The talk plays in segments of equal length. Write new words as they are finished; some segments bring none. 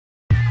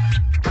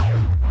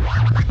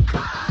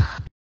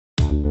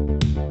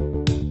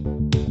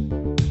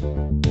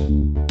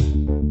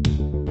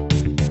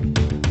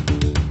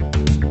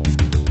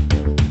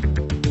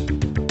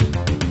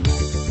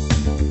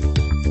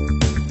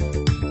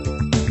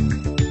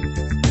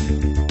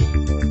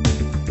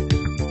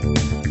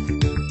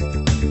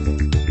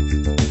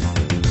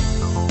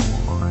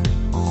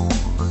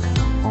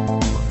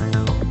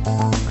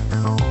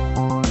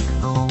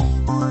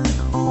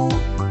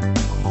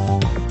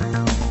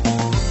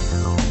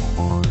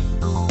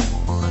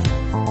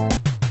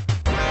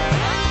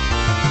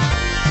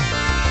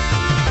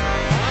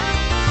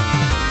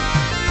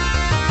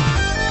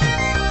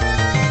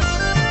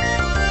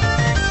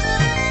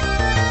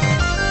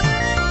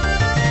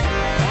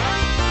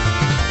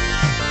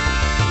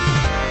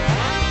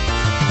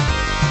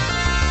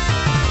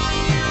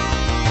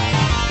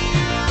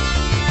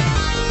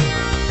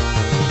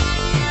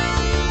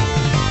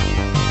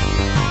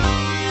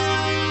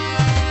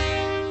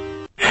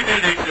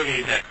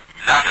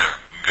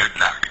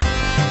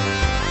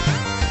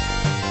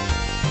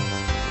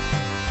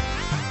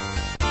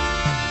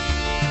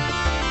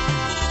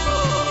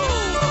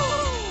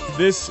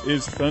This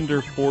is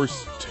Thunder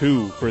Force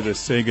 2 for the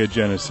Sega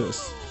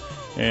Genesis.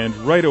 And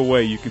right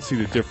away you can see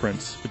the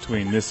difference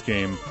between this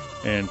game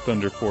and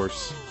Thunder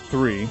Force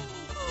 3.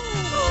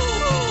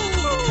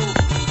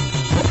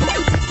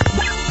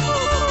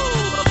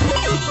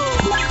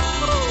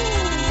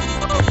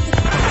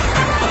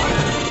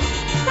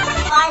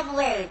 Five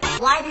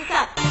words. Light us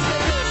up.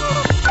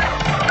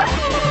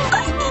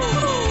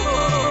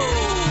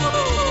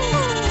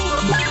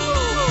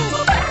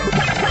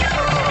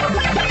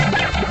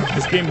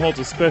 This game holds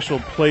a special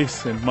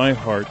place in my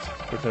heart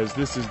because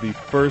this is the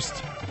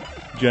first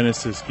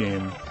Genesis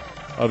game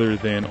other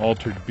than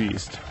Altered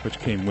Beast, which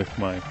came with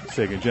my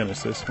Sega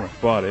Genesis when I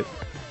bought it.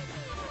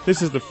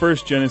 This is the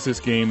first Genesis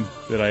game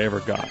that I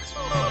ever got.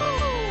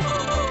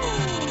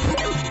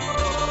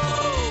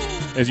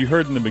 As you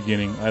heard in the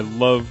beginning, I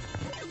love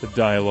the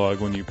dialogue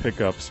when you pick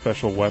up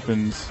special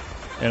weapons,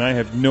 and I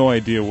have no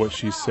idea what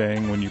she's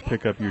saying when you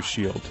pick up your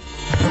shield.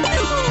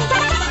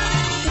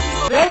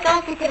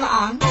 Breakout system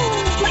on.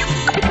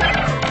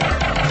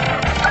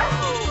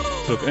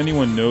 So if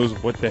anyone knows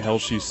what the hell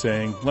she's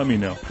saying, let me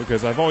know,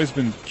 because I've always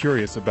been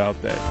curious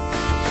about that.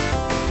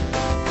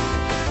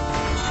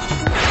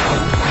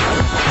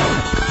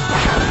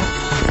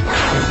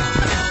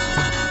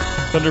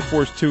 Thunder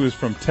Force 2 is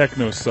from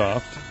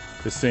Technosoft,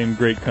 the same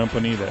great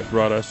company that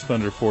brought us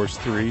Thunder Force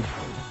 3,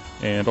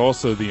 and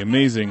also the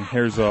amazing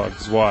Herzog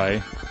Zwei,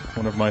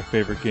 one of my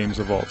favorite games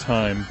of all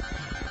time.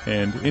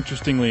 And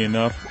interestingly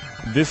enough,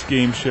 this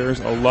game shares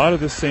a lot of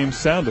the same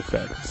sound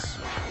effects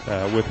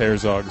with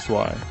Herzog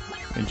Zwei,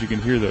 and you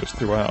can hear those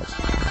throughout.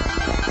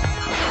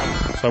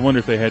 So I wonder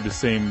if they had the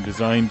same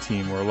design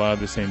team or a lot of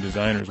the same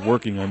designers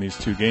working on these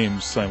two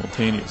games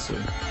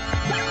simultaneously.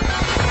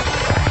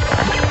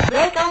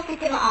 Breakout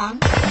system on.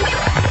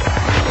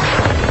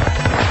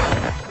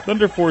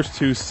 Thunder Force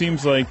 2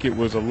 seems like it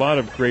was a lot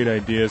of great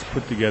ideas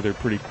put together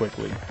pretty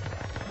quickly.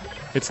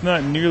 It's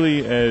not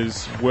nearly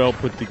as well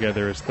put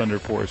together as Thunder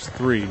Force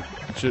 3.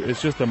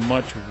 It's just a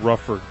much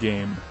rougher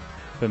game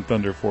than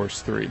Thunder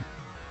Force 3.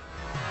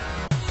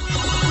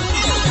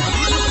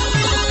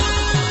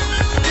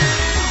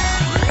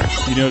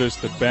 You notice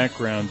the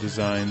background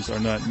designs are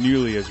not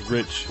nearly as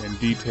rich and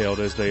detailed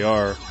as they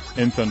are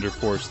in Thunder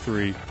Force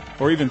 3,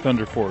 or even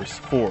Thunder Force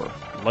 4,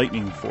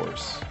 Lightning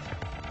Force.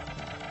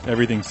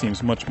 Everything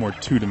seems much more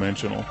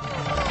two-dimensional.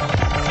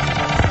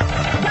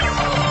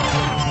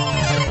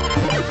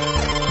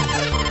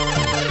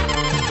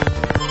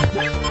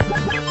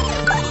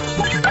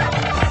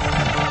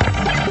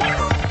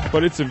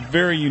 But it's a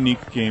very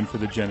unique game for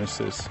the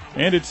Genesis,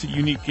 and it's a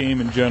unique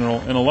game in general,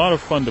 and a lot of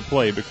fun to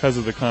play because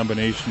of the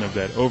combination of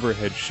that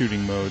overhead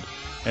shooting mode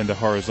and the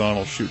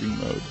horizontal shooting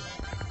mode.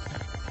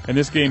 And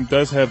this game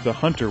does have the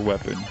Hunter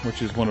weapon,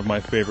 which is one of my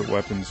favorite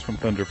weapons from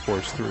Thunder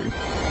Force 3.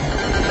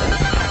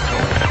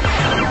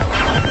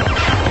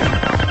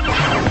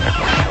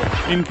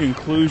 In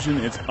conclusion,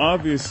 it's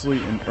obviously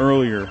an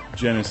earlier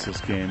Genesis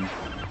game.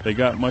 They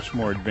got much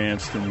more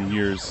advanced in the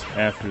years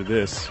after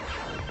this.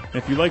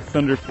 If you like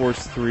Thunder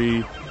Force 3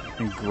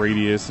 and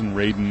Gradius and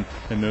Raiden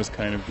and those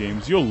kind of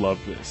games, you'll love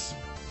this.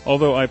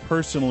 Although I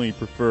personally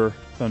prefer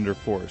Thunder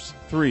Force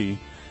 3,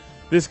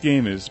 this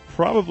game is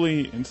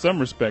probably, in some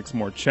respects,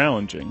 more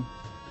challenging,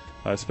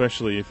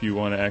 especially if you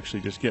want to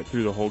actually just get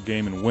through the whole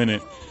game and win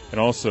it, and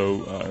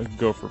also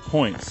go for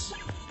points.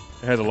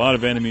 It has a lot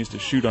of enemies to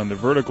shoot on the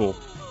vertical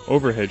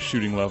overhead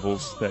shooting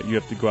levels that you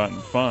have to go out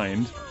and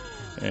find,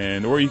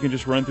 or you can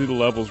just run through the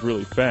levels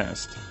really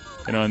fast.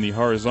 And on the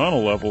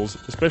horizontal levels,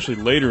 especially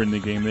later in the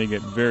game, they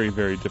get very,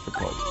 very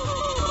difficult.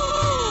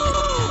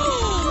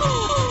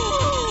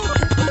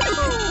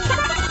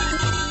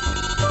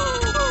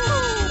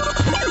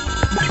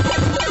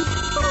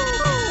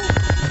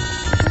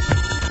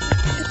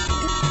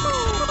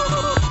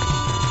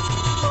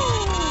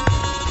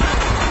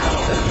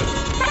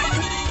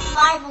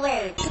 Five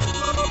words.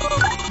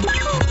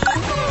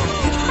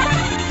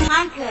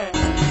 Hunter.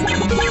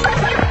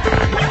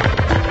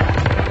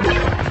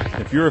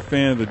 If you're a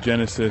fan of the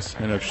Genesis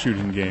and of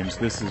shooting games,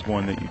 this is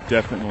one that you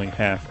definitely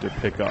have to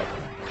pick up.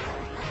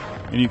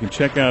 And you can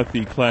check out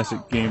the Classic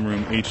Game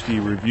Room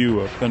HD review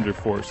of Thunder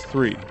Force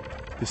 3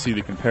 to see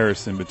the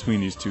comparison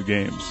between these two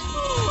games.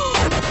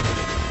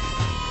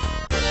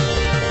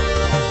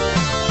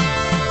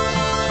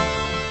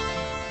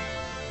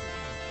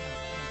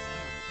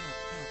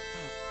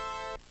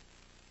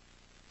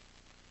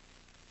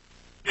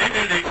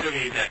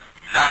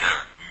 Nada